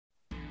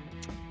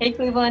Hey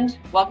Cleveland,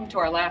 welcome to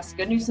our last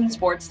Good News in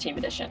Sports Team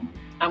Edition.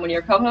 I'm one of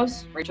your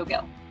co-hosts, Rachel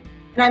Gill.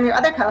 And I'm your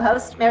other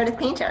co-host, Meredith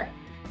Painter.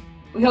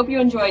 We hope you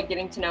enjoyed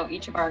getting to know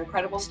each of our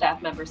incredible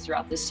staff members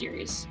throughout this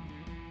series.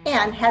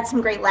 And had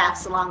some great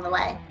laughs along the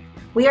way.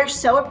 We are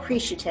so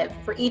appreciative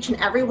for each and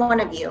every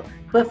one of you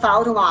who have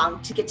followed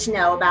along to get to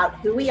know about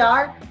who we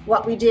are,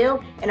 what we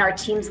do, and our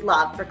team's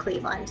love for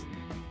Cleveland.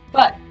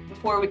 But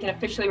before we can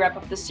officially wrap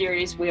up this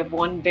series, we have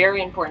one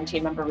very important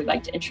team member we'd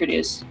like to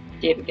introduce,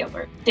 David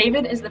Gilbert.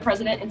 David is the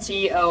president and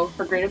CEO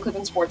for Greater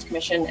Cleveland Sports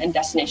Commission and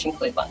Destination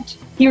Cleveland.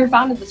 He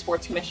refounded the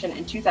Sports Commission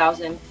in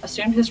 2000,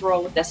 assumed his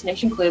role with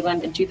Destination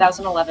Cleveland in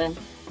 2011,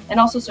 and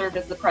also served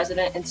as the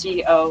president and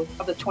CEO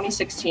of the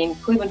 2016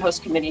 Cleveland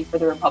Host Committee for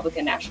the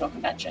Republican National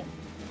Convention.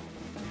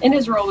 In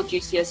his role with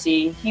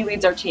GCSC, he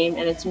leads our team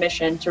in its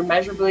mission to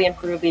measurably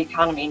improve the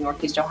economy in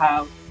Northeast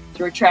Ohio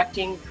through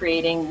attracting,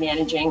 creating,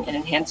 managing, and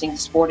enhancing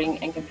sporting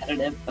and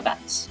competitive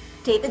events.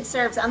 David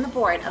serves on the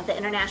board of the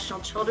International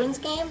Children's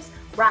Games,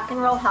 Rock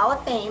and Roll Hall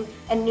of Fame,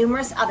 and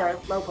numerous other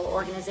local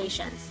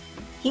organizations.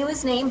 He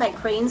was named by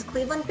Crain's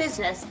Cleveland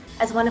Business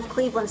as one of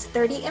Cleveland's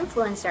 30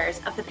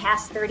 influencers of the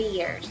past 30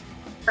 years,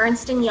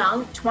 Ernst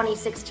Young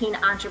 2016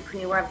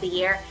 Entrepreneur of the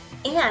Year,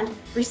 and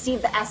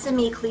received the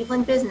SME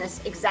Cleveland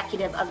Business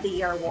Executive of the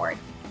Year award.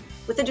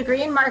 With a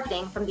degree in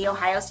marketing from The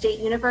Ohio State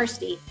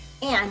University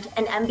and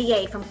an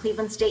MBA from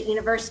Cleveland State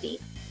University,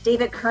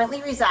 David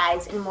currently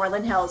resides in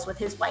Moreland Hills with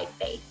his wife,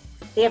 Faith.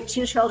 They have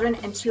 2 children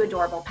and 2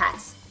 adorable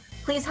pets.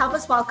 Please help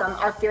us welcome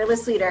our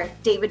fearless leader,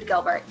 David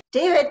Gilbert.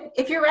 David,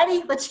 if you're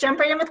ready, let's jump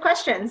right in with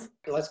questions.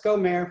 Let's go,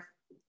 Mayor.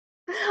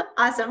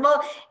 Awesome.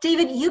 Well,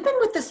 David, you've been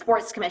with the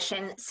Sports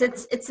Commission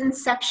since its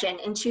inception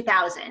in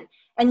 2000,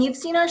 and you've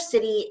seen our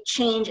city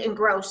change and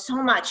grow so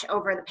much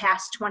over the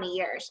past 20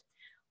 years.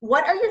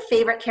 What are your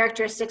favorite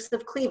characteristics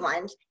of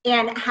Cleveland,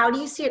 and how do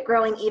you see it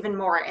growing even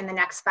more in the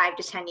next 5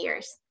 to 10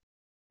 years?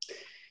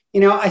 You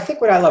know, I think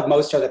what I love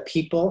most are the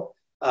people.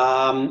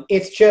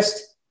 It's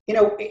just,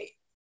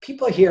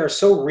 people here are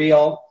so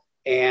real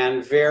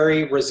and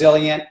very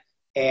resilient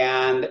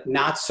and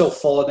not so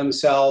full of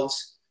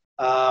themselves.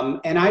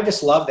 And I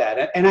just love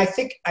that. And I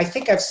think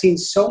I've seen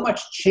so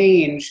much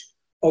change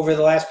over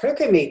the last,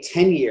 particularly maybe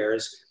 10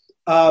 years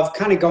of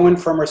kind of going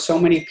from where so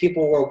many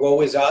people were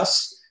woe is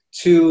us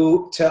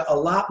to a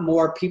lot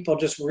more people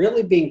just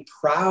really being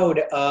proud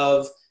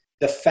of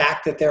the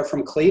fact that they're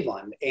from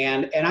Cleveland.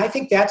 And I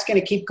think that's going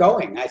to keep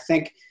going. I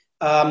think,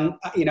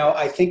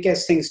 I think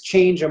as things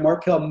change and more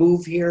people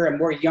move here and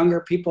more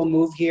younger people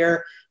move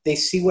here, they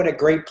see what a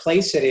great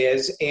place it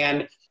is.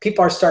 And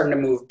people are starting to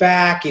move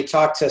back. You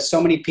talk to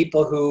so many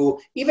people who,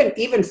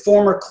 even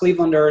former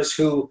Clevelanders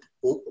who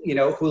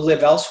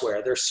live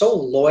elsewhere, they're so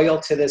loyal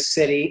to this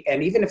city.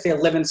 And even if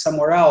they're living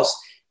somewhere else,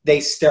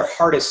 their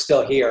heart is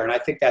still here. And I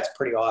think that's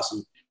pretty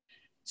awesome.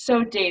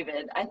 So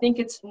David, I think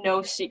it's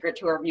no secret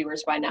to our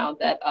viewers by now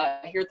that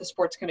here at the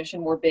Sports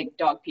Commission, we're big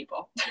dog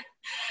people.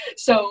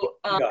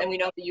 And we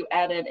know that you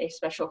added a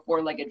special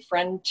 4-legged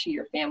friend to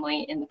your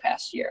family in the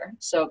past year.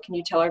 So can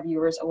you tell our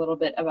viewers a little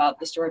bit about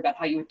the story about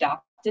how you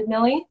adopted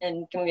Millie,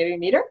 and can we maybe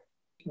meet her?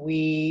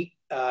 We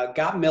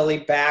got Millie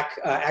back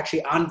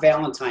actually on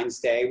Valentine's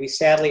Day. We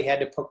sadly had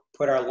to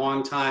put our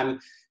longtime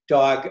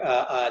dog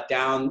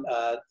down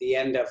the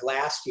end of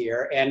last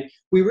year. And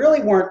we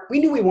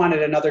knew we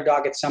wanted another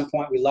dog at some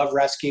point. We love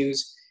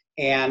rescues.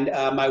 And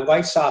my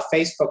wife saw a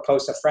Facebook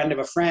post, a friend of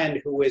a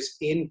friend who was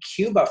in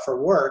Cuba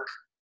for work,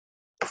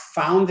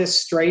 found this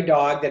stray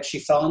dog that she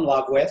fell in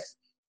love with,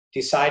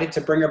 decided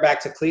to bring her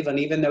back to Cleveland,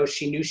 even though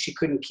she knew she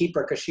couldn't keep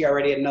her because she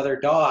already had another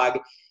dog.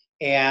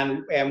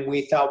 And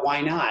we thought,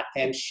 why not?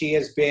 And she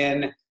has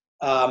been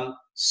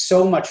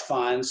so much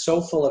fun,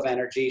 so full of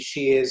energy.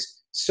 She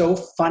is so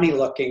funny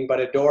looking, but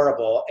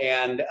adorable.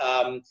 And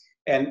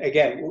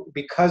again,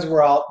 because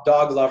we're all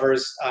dog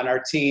lovers on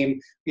our team,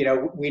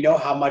 we know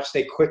how much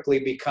they quickly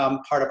become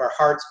part of our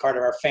hearts, part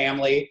of our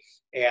family.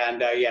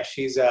 And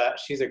she's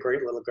a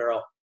great little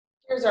girl.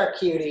 Here's our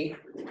cutie.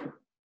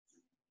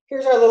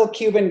 Here's our little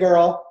Cuban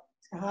girl.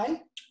 Say hi.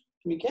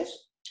 Can you kiss?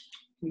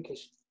 Can you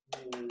kiss?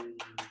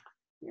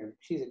 Here,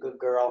 she's a good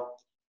girl.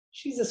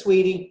 She's a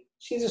sweetie.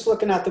 She's just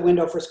looking out the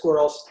window for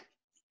squirrels.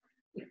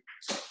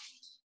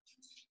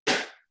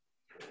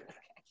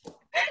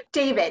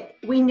 David,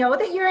 we know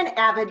that you're an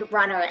avid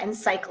runner and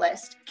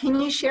cyclist. Can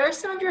you share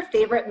some of your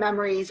favorite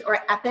memories or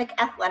epic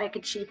athletic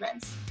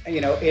achievements?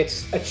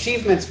 It's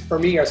achievements for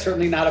me are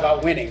certainly not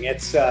about winning.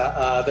 It's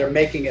they're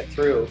making it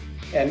through.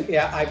 And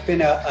yeah, I've been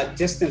a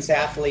distance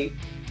athlete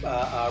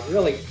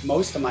really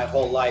most of my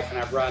whole life, and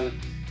I've run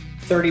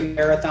 30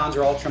 marathons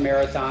or ultra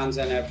marathons,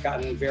 and I've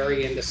gotten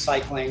very into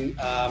cycling.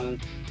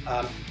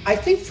 I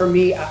think for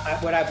me,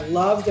 what I've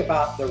loved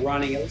about the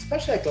running,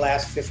 especially like the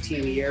last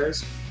 15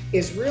 years,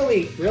 is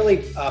really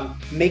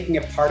making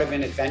it part of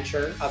an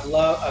adventure.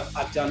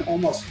 I've done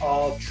almost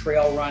all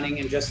trail running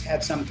and just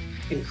had some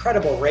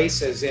incredible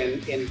races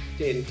in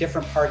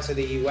different parts of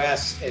the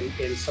U.S.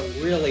 in some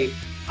really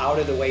out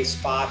of the way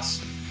spots.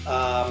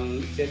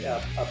 Did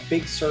a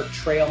big surf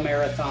trail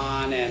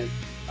marathon and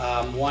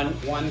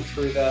one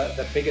through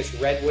the biggest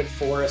redwood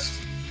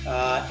forest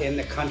in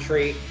the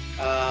country,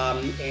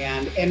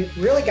 and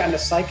really got into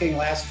cycling the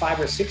last 5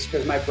 or 6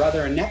 years. My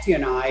brother and nephew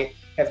and I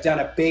have done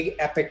a big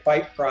epic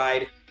bike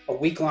ride, a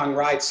week-long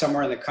ride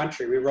somewhere in the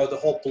country. We rode the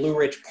whole Blue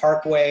Ridge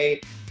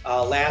Parkway.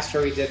 Last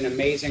year we did an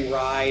amazing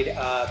ride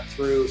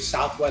through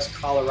Southwest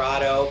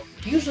Colorado.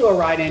 Usually we'll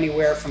ride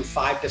anywhere from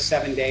 5 to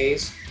 7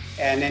 days,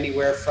 and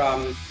anywhere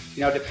from,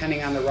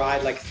 depending on the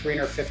ride, like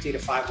 350 to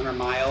 500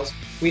 miles.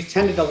 We've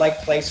tended to like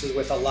places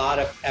with a lot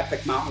of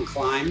epic mountain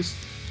climbs,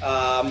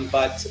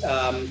 but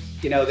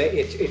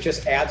it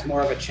just adds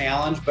more of a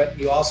challenge, but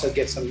you also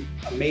get some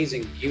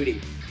amazing beauty.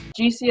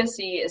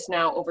 GCSC is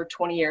now over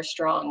 20 years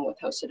strong with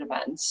hosted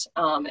events,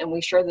 and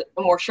we're sure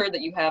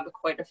that you have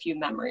quite a few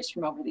memories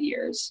from over the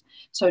years.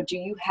 So do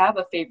you have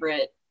a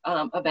favorite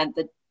event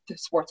that the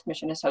Sports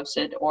Commission has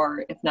hosted,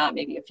 or if not,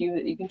 maybe a few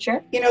that you can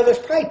share? There's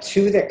probably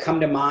 2 that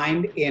come to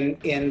mind in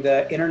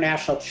the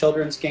International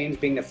Children's Games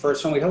being the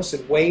first one. We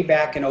hosted way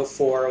back in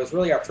 2004. It was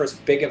really our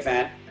first big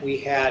event. We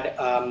had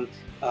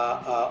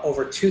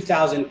over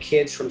 2,000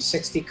 kids from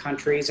 60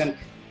 countries, and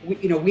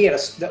we had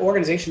the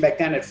organization back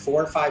then had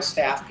 4 or 5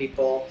 staff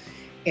people,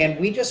 and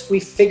we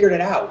figured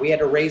it out. We had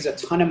to raise a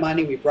ton of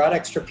money. We brought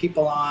extra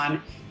people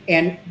on,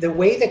 and the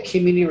way the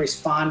community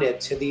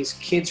responded to these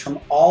kids from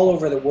all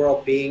over the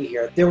world being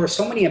here, there were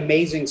so many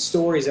amazing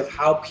stories of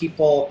how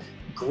people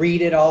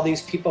greeted all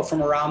these people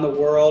from around the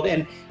world.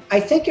 And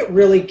I think it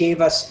really gave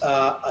us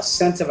a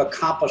sense of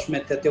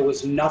accomplishment that there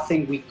was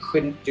nothing we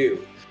couldn't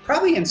do.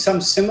 Probably in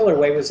some similar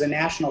way was the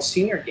National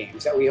Senior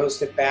Games that we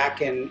hosted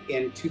back in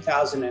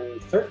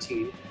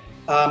 2013.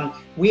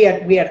 We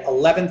had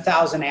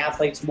 11,000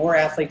 athletes, more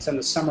athletes than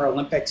the Summer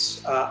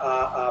Olympics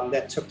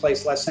that took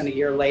place less than a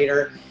year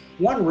later.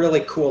 One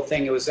really cool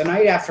thing, it was the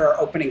night after our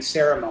opening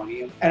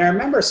ceremony, and I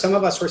remember some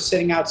of us were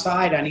sitting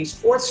outside on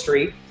East 4th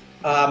Street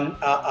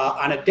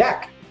on a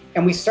deck,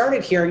 and we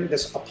started hearing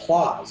this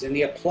applause, and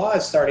the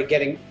applause started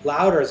getting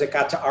louder as it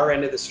got to our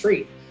end of the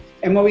street.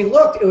 And when we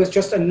looked, it was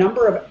just a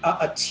number of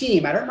a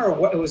team. I don't remember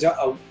what it was,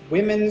 a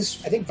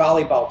women's, I think,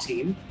 volleyball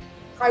team,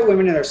 probably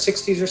women in their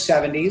 60s or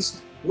 70s,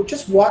 were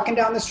just walking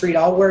down the street,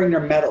 all wearing their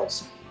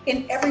medals.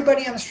 And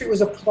everybody on the street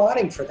was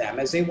applauding for them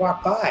as they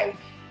walked by.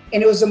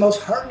 And it was the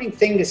most heartening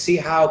thing to see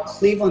how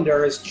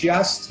Clevelanders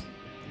just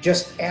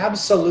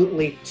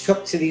absolutely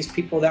took to these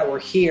people that were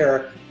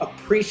here,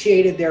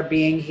 appreciated their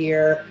being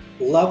here,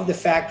 loved the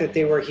fact that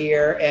they were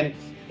here, and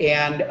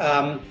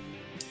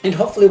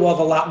hopefully we'll have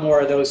a lot more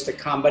of those to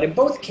come. But in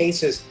both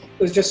cases,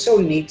 it was just so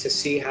neat to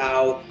see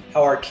how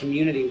our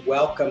community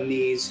welcomed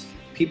these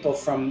people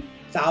from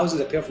thousands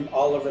of people from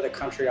all over the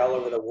country, all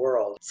over the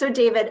world. So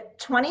David,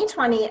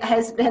 2020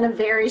 has been a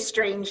very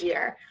strange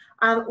year.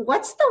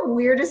 What's the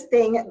weirdest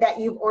thing that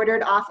you've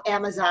ordered off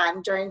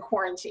Amazon during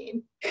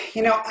quarantine?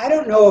 I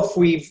don't know if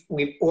we've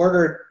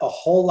ordered a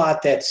whole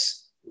lot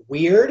that's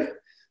weird.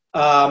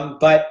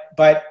 But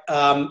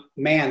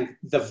man,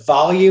 the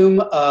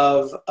volume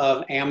of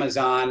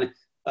Amazon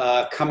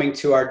coming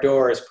to our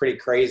door is pretty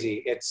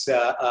crazy. It's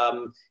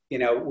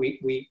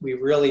we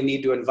really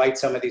need to invite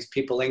some of these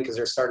people in because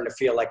they're starting to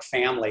feel like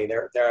family.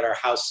 They're at our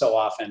house so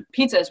often.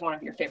 Pizza is one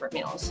of your favorite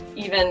meals,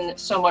 even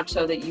so much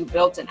so that you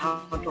built an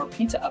outdoor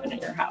pizza oven in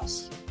your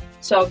house.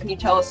 So can you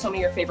tell us some of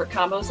your favorite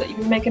combos that you've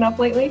been making up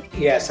lately?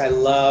 Yes,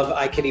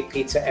 I could eat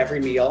pizza every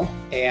meal.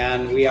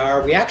 And we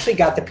actually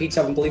got the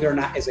pizza oven, believe it or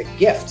not, as a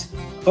gift.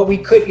 But we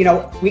could,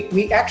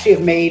 we actually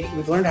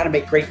we've learned how to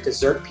make great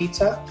dessert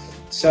pizza.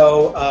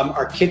 So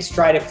our kids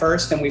tried it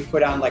first, and we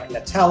put on like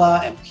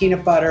Nutella and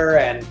peanut butter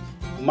and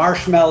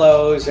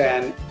marshmallows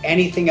and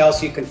anything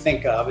else you can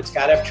think of. It's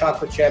got to have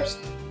chocolate chips,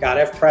 got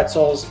to have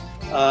pretzels.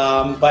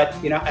 But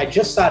I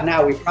just thought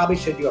now we probably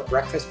should do a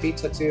breakfast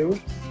pizza too.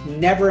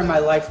 Never in my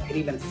life had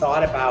even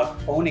thought about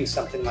owning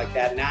something like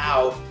that.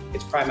 Now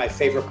it's probably my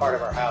favorite part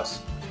of our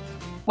house.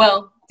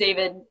 Well,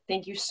 David,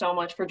 thank you so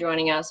much for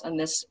joining us on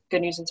this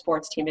Good News in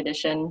Sports Team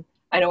Edition.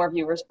 I know our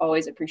viewers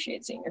always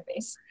appreciate seeing your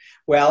face.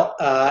 Well,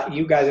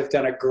 you guys have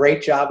done a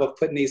great job of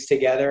putting these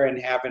together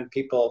and having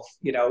people,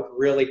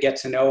 really get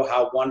to know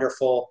how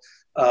wonderful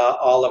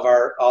all of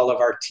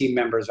our team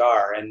members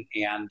are. And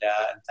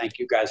thank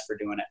you guys for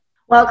doing it.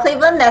 Well,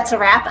 Cleveland, that's a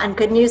wrap on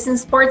Good News in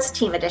Sports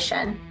Team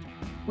Edition.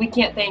 We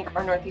can't thank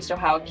our Northeast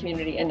Ohio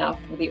community enough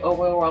for the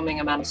overwhelming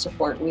amount of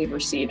support we've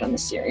received on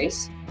this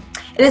series.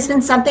 It has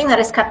been something that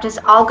has kept us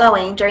all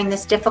going during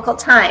this difficult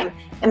time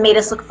and made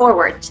us look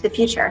forward to the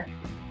future.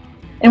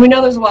 And we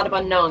know there's a lot of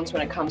unknowns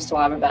when it comes to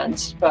live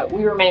events, but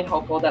we remain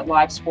hopeful that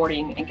live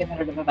sporting and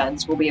competitive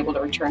events will be able to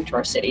return to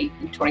our city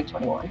in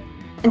 2021.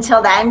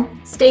 Until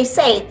then, stay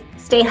safe,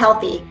 stay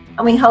healthy,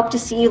 and we hope to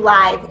see you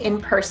live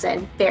in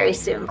person very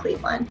soon,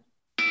 Cleveland.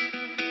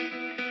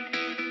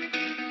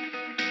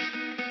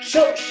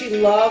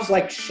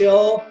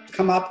 She'll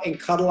come up and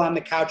cuddle on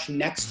the couch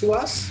next to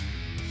us,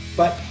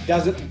 but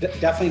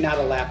definitely not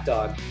a lap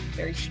dog.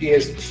 She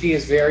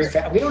is very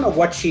fat. We don't know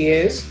what she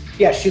is.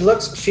 Yeah, she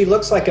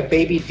looks like a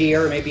baby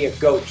deer or maybe a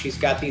goat. She's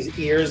got these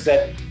ears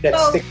that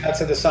stick out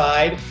to the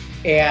side,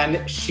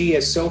 and she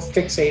is so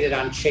fixated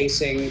on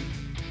chasing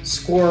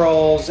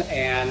squirrels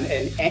and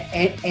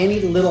any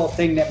little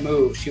thing that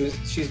moves.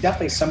 She's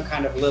definitely some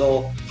kind of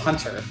little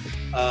hunter.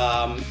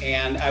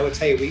 And I would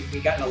say we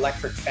got an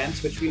electric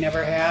fence, which we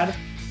never had.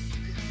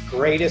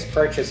 Greatest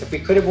purchase. If we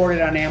could have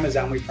ordered on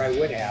Amazon, we probably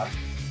would have.